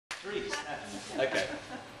Three. Okay.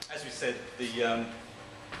 As we said, it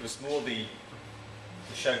was more the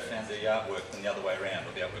show found the artwork than the other way around,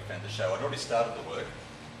 or the artwork found the show. I'd already started the work.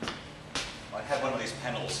 I had one of these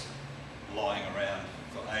panels lying around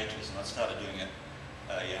for ages, and I started doing a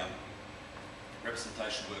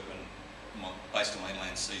representation work based on the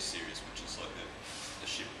Inland Sea series, which is like a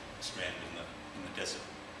ship stranded in the desert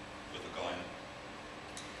with a guy in it,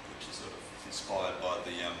 which is sort of inspired by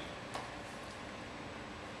the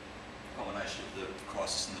combination of the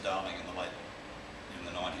Crisis in the Darling in the late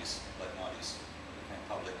 90s, became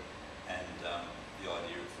public, and the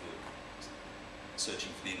idea of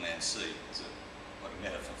searching for the inland sea as like a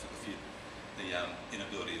metaphor for the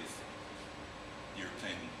inability of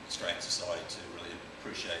European Australian society to really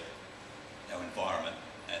appreciate our environment,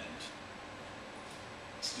 and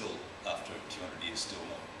still, after 200 years, still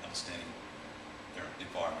not understanding their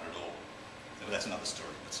environment at all. So that's another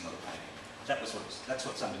story. That's another painting. That's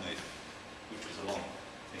what's underneath, which was a long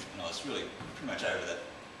thing, and I was really pretty much over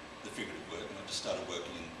the figurative work, and I just started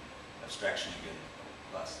working in abstraction again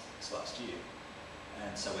this last year.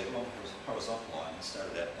 And so we had a long horizontal line and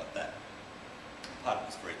started out like that. Part of it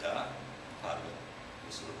was very dark, part of it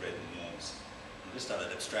was sort of red and warms. I just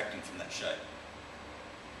started abstracting from that shape.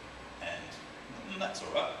 And that's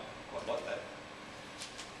all right, quite like that.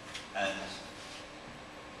 And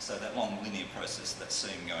so that long linear process, that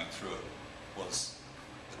seam going through it, was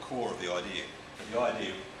the core of the idea. But the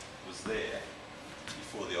idea was there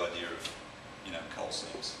before the idea of, coal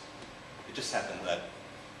seams. It just happened that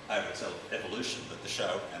over its evolution, that the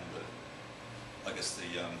show and the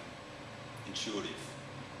intuitive,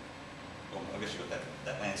 well, I guess you've got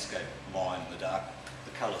that landscape line,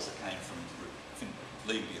 the colours that came from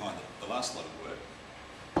leaving behind the last lot of work,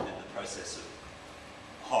 and the process of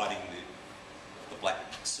hiding the black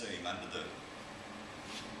seam under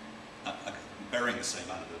burying the seam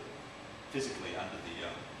physically under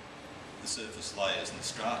the surface layers and the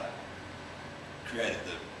strata,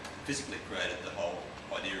 physically created the whole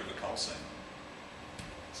idea of a coal seam.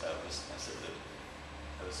 So I said that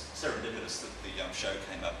it was serendipitous that the show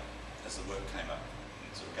came up as the work came up,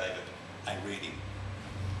 and sort of gave it a reading.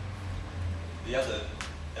 The other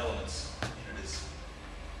elements in it is,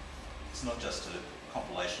 it's not just a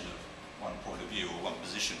compilation of one point of view or one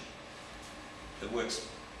position. The work's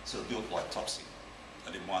sort of built like Topsy.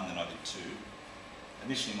 I did one, then I did two.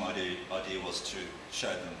 Initially my idea was to show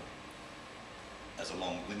them as a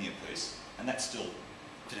long linear piece, and that's still,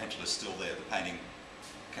 potentially still there. The painting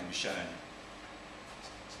can be shown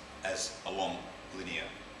as a long linear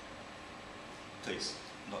piece,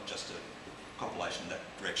 not just a compilation in that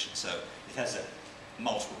direction. So it has that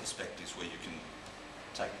multiple perspectives where you can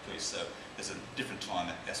take the piece. So there's a different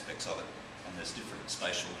time aspects of it, and there's different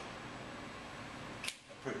spatial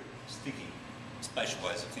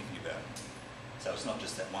ways of thinking about it. So it's not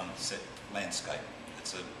just that one set landscape.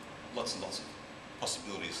 It's lots and lots of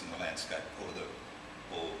possibilities in the landscape, or the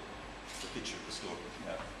picture of the story.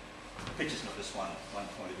 The picture's not just one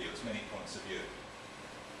point of view, it's many points of view.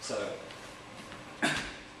 So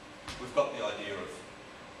we've got the idea of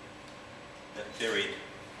that buried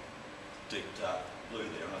deep dark blue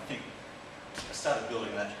there, and I think I started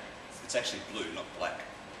building that. It's actually blue, not black,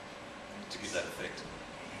 to give that effect.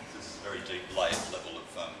 This is a very deep layered level of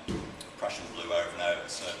Prussian blue over and over.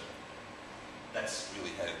 So that's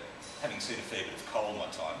really how, having seen a fair bit of coal in my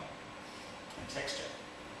time, and texture,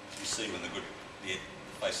 you see when the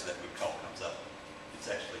face of that good coal comes up, it's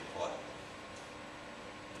actually quite,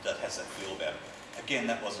 that has that feel about it. Again,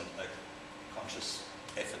 that wasn't a conscious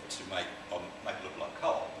effort to make it look like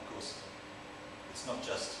coal, because it's not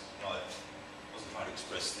just, I wasn't trying to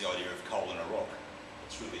express the idea of coal in a rock.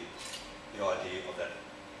 It's really the idea of that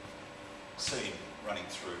seam running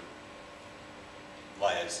through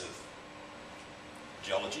layers of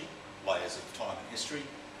geology, layers of time and history,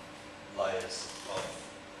 layers of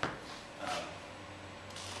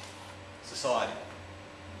society,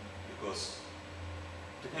 because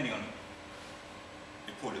depending on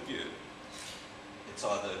your point of view, it's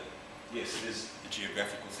either, yes, it is a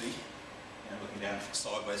geographical thing, looking down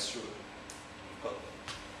sideways through it. We've got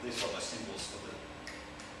these are those symbols for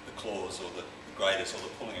the claws or the graders or the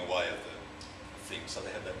pulling away of the thing, so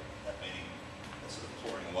they have that meaning, that sort of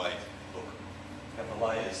clawing away look. You have the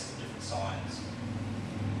layers of different signs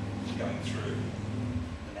going through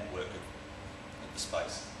the network of the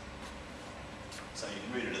space. So you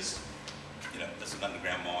can read it as, there's an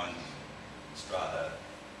underground mine, strata,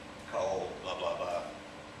 coal, blah, blah, blah,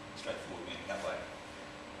 straightforward meaning that way.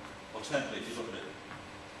 Alternatively, if you look at it,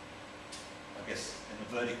 I guess, in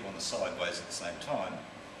the vertical and the sideways at the same time,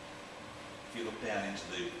 if you look down into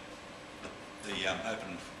the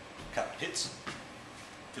open cut pits.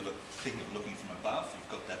 If you think of looking from above, you've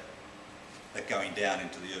got that going down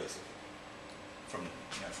into the earth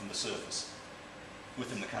from the surface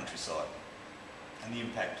within the countryside, and the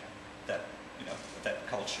impact that that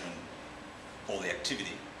culture and all the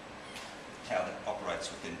activity, how that operates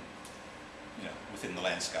within the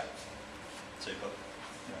landscape. So you've got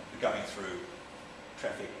you're going through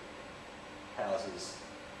traffic, houses,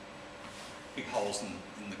 big holes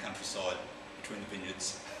in the countryside between the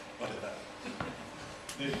vineyards, whatever.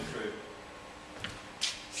 Moving through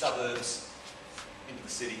suburbs into the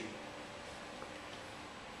city.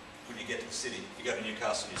 When you get to the city, if you go to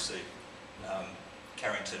Newcastle, you see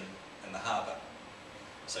Carrington and the harbour.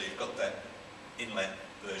 So you've got that inland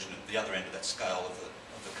version at the other end of that scale of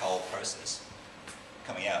the coal process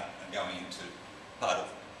coming out and going into part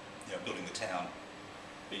of building the town,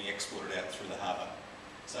 being exported out through the harbour.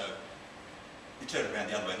 So you turn it around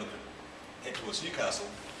the other way and head towards Newcastle.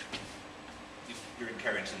 If you're in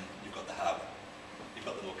Carrington, you've got the harbour. You've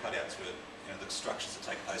got the little cutouts where the structures that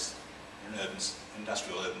take place in an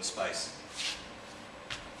industrial urban space.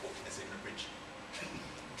 Oh, there's even a bridge.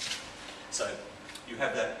 So you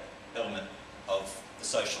have that element of the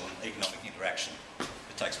social and economic interaction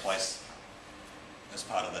that takes place as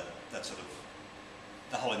part of that sort of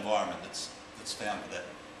the whole environment that's found with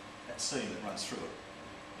that seam that runs through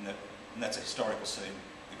it. And that's a historical seam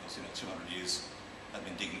because 200 years they've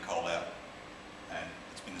been digging coal out, and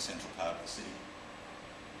it's been the central part of the city.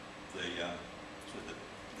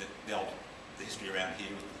 The history around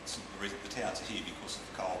here, the towns are here because of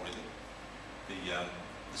the coal, really.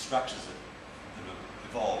 The structures that have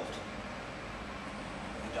evolved,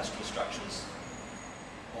 industrial structures,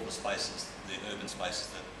 all the spaces, the urban spaces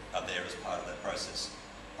that are there as part of that process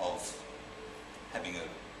of having a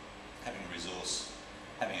resource,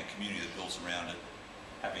 having a community that builds around it,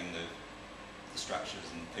 having the structures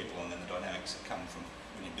and people, and then the dynamics that come from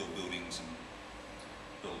when you build buildings and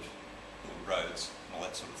build roads and all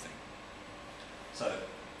that sort of thing. So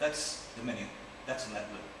that's on that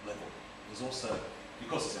level. There's also,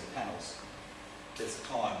 because it's in panels, there's a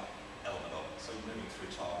time element of it. So you're moving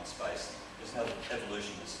through time and space. There's no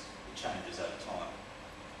evolution that changes over time.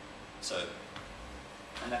 So,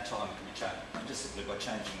 and that time can be changed just simply by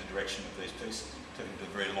changing the direction of these pieces and turning to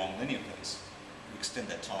a very long linear piece. You extend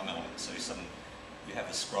that time element, so you have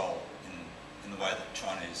a scroll in the way that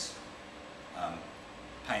Chinese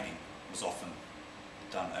painting was often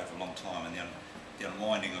done over a long time, and the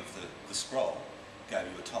unwinding of the scroll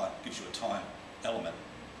gives you a time element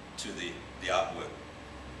to the artwork.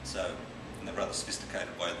 So, in the rather sophisticated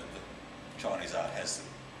way that the Chinese art has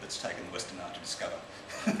that's taken the Western art to discover.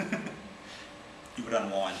 You would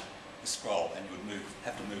unwind the scroll and you would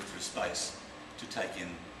have to move through space to take in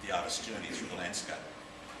the artist's journey through the landscape.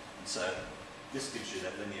 And so this gives you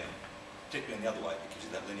that linear, particularly in the other way, it gives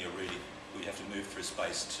you that linear reading where you have to move through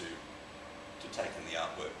space to take in the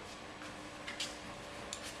artwork.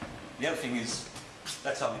 The other thing is,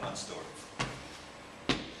 that's only one story.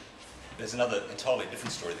 There's another entirely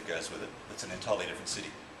different story that goes with it. It's an entirely different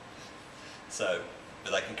city. So,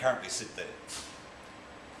 but they can currently sit there.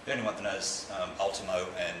 The only one that knows Ultimo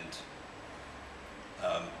and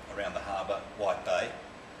around the harbour, White Bay,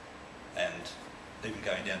 and even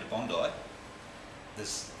going down to Bondi,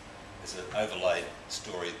 there's an overlay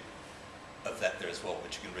story of that there as well,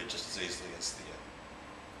 which you can read just as easily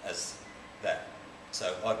as that.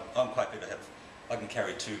 So I'm quite good to I can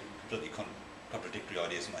carry two completely contradictory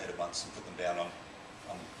ideas in my head at once and put them down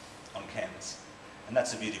on canvas. And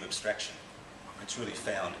that's the beauty of abstraction. It's really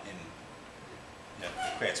found in, it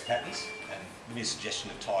creates patterns, and with your suggestion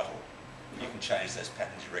of title, you can change those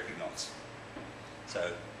patterns you recognise.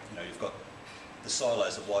 So, you've got the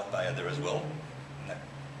silos of White Bay are there as well. And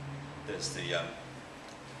there's the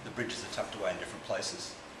bridges are tucked away in different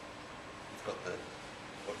places. You've got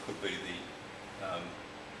what could be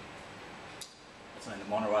the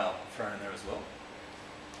monorail thrown in there as well.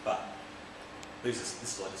 But this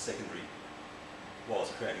is like a secondary. While I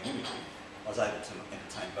was creating imagery, I was able to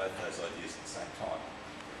entertain both those ideas at the same time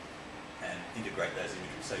and integrate those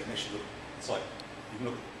imageries. So you can actually look. It's like you can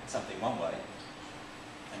look at something one way,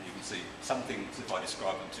 and you can see some things if I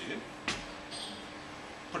describe them to you.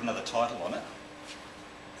 Put another title on it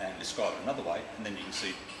and describe it another way, and then you can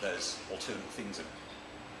see those alternate things in it.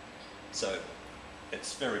 So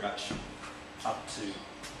it's very much up to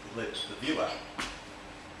the viewer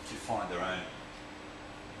to find their own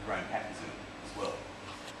patterns in it as well,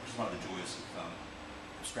 which is one of the joys of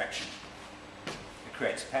abstraction. It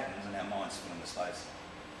creates patterns and our minds fill in the space.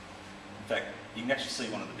 In fact, you can actually see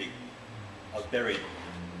one of the big, I was buried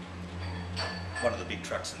one of the big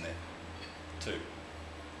trucks in there too.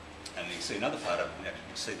 And you see another part of it, and you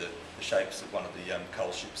can see the shapes of one of the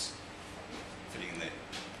coal ships fitting in there.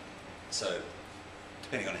 So,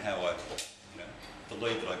 depending on how I, the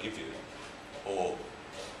lead that I give you, or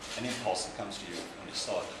an impulse that comes to you on your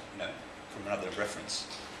side, from another reference,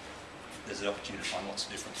 there's an opportunity to find lots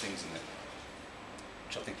of different things in there,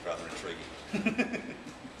 which I think is rather intriguing.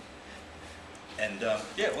 And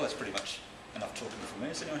yeah, well, that's pretty much enough talking from me.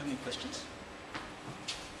 Does anyone have any questions?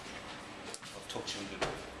 I've talked you into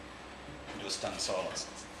a stunned silence.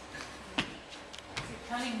 It's a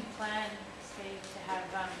cunning plan, Steve, to have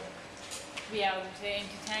to be able to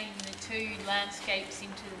entertain the two landscapes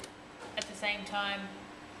at the same time.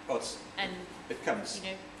 Well, it comes,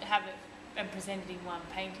 have it and present it in one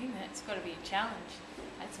painting. That's got to be a challenge.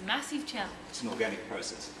 That's a massive challenge. It's an organic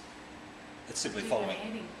process. It's simply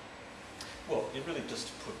following. Well, you really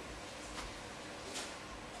just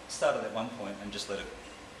start at that one point and just let it.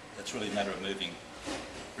 It's really a matter of moving,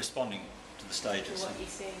 responding to the stages. To what you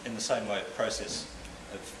see. In the same way, process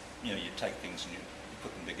of you take things and you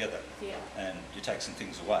put them together. Yeah. And you take some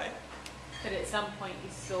things away. But at some point you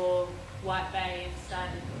saw White Bay and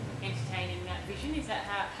started entertaining that vision. Is that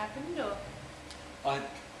how it happened, or?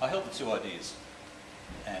 I held the two ideas,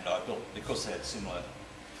 and I built, because they had similar,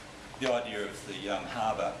 the idea of the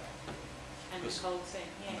harbour. And the coal seam,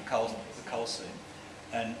 yeah. And the coal seam.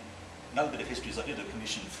 And another bit of history is I did a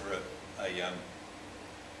commission for a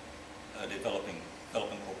development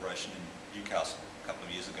corporation in Newcastle a couple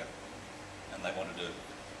of years ago, and they wanted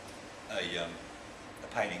a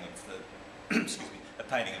painting of the a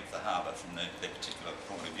painting of the harbour from their particular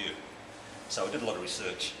point of view. So I did a lot of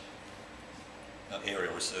research,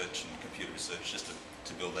 aerial research and computer research, just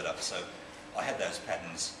to build that up. So I had those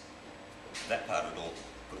patterns, that part of it all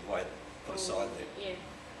put aside there. Yeah.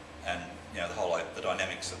 And the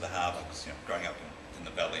dynamics of the harbour, because growing up in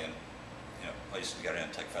the valley, and I used to go around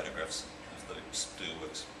and take photographs of the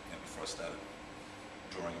steelworks before I started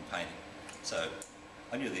drawing and painting. So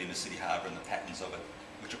I knew the inner city harbour and the patterns of it,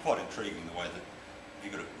 which are quite intriguing. The way that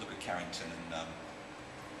you've got to look at Carrington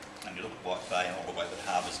and you look at White Bay and all the way that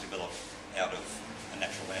harbours develop out of a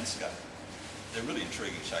natural landscape. They're really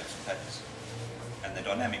intriguing shapes and patterns, and they're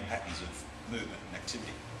dynamic patterns of movement and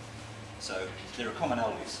activity. So there are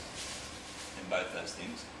commonalities in both those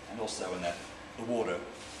things, and also in that the water,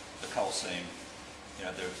 the coal seam,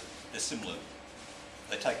 they're similar.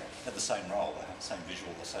 They have the same role, they have the same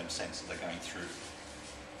visual, the same sense that they're going through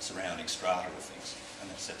surrounding strata of things,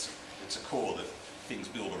 and it's a core that things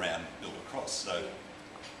build across. So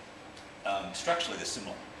structurally they're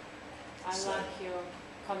similar. I like your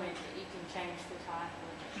comment that you can change the title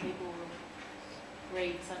and people will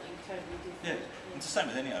read something totally different. Yeah, it's the same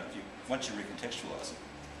with any art. Once you recontextualise it,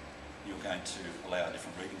 you're going to allow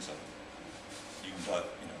different readings of it. You can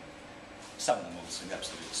some of them will seem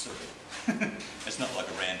absolutely absurd. It's not like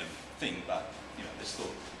a random thing, but there's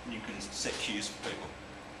thought. You can set cues for people,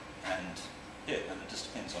 and it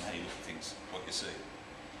just depends on how you look at things, what you see,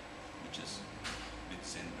 which is a bit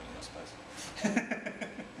zen, really, I suppose.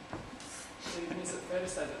 So is it fair to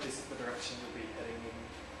say that this is the direction you'll be heading in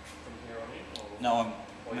from here on in? Or no,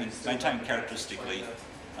 I'm maintaining characteristically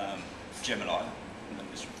Gemini. I'm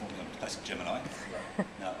just reforming on classic Gemini.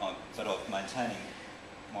 No, but I'm maintaining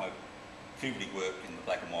my puberty work in the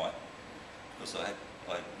black and white, because I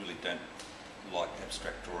really don't like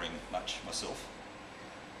abstract drawing much myself.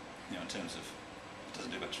 In terms of it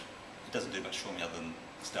doesn't do much for me other than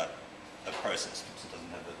start a process, because it doesn't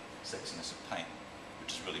have the sexiness of paint,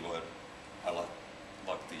 which is really what I like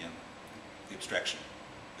the abstraction.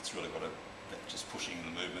 It's really got just pushing in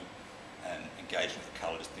the movement and engaging with the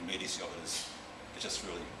colour. Just the immediacy of it is just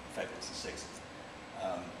really fabulous and sexy.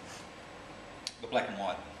 The black and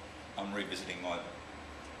white, I'm revisiting a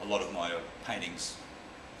lot of my paintings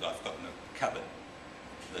that I've got in the cupboard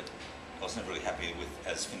that I was never really happy with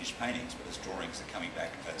as finished paintings, but as drawings are coming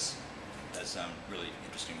back as really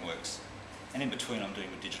interesting works. And in between, I'm doing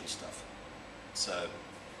the digital stuff. So,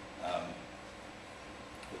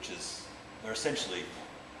 they're essentially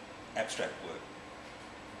abstract work,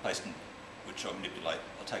 placed in which I manipulate.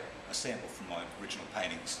 I'll take a sample from my original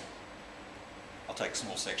paintings. I'll take a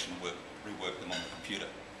small section and rework them on the computer.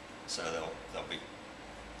 So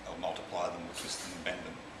I'll multiply them, or twist them and bend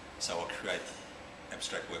them. So I'll create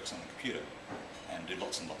abstract works on the computer and do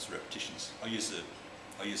lots and lots of repetitions. I use the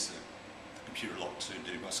computer a lot to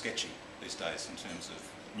do my sketching these days in terms of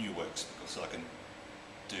new works, because I can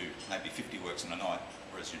do maybe 50 works in a night,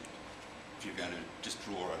 whereas if you're going to just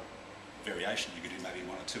draw a variation, you could do maybe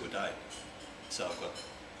 1 or 2 a day. So I've got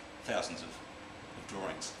thousands of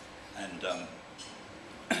drawings, and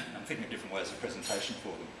I'm thinking of different ways of presentation for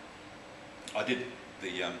them. I did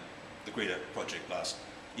the the Greta project last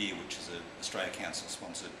year, which is an Australia Council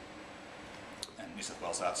sponsored and New South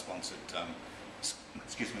Wales Arts sponsored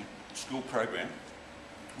school program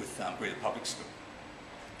with Greta Public School,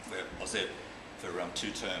 where I was there for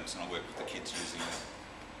 2 terms, and I worked with the kids using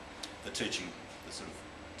the teaching, the sort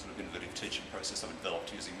of innovative teaching process I've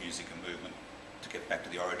developed using music and movement to get back to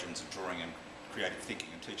the origins of drawing and creative thinking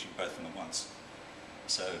and teaching both of them at once.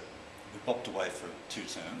 So we bopped away for 2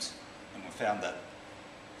 terms, and we found that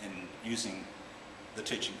in using the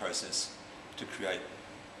teaching process to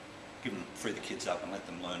free the kids up and let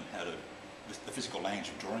them learn how to, the physical language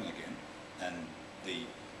of drawing again, and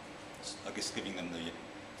I guess giving them the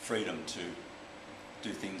freedom to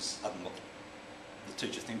do things other than what the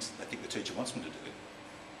teacher thinks they think the teacher wants them to do.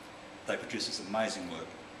 They produce this amazing work,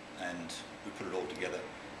 and we put it all together,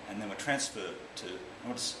 and then we transferred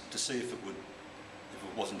to see if it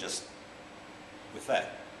wasn't just with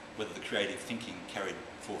that, whether the creative thinking carried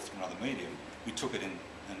forth to another medium. We took it into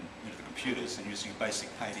the computers, and using a basic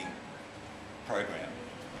painting program,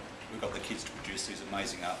 we got the kids to produce these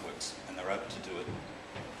amazing artworks, and they were able to do it.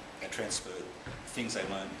 They transferred things they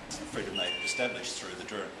learned, the freedom they established through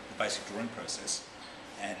the basic drawing process,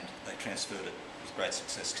 and they transferred it with great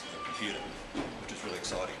success to the computer, which was really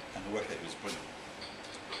exciting, and the work they did was brilliant.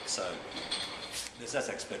 So there's that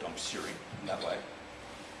aspect I'm pursuing in that way,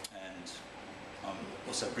 and I'm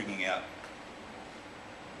also bringing out.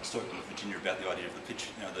 I was talking with Virginia about the idea of the picture,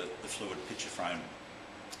 the fluid picture frame,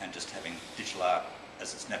 and just having digital art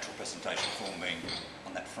as its natural presentation form being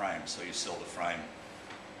on that frame. So you sell the frame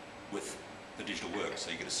with the digital work, so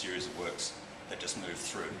you get a series of works that just move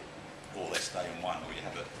through, or they stay in one, or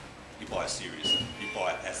you buy a series, you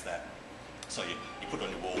buy it as that. So you put it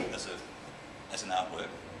on your wall as an artwork,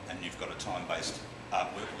 and you've got a time-based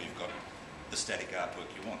artwork, or you've got the static artwork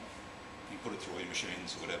you want. You put it through all your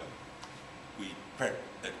machines or whatever.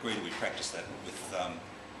 At Greta we practice that with,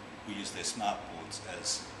 we use their smart boards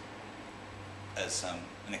as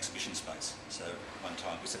an exhibition space. So one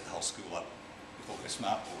time we set the whole school up with all their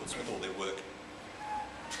smart boards, with all their work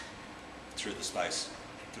through the space,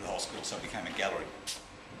 through the whole school, so it became a gallery.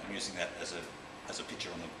 I'm using that as a picture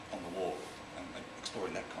on the wall, and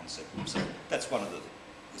exploring that concept. So that's one of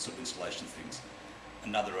the sort of installation things.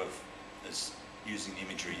 Another is using the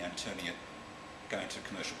imagery and going to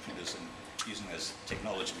commercial printers and using those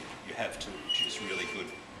technology you have to produce really good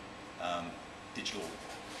digital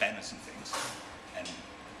banners and things, and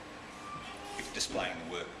displaying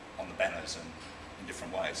the work on the banners and in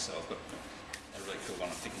different ways. So I've got a really cool one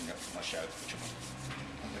I'm thinking of for my show, which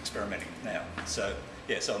I'm experimenting with now. So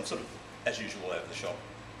yeah, so I'm sort of, as usual, all over the shop.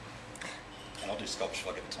 And I'll do sculpture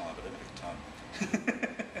if I get the time, but I don't get the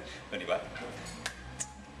time. Anyway.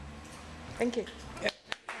 Thank you.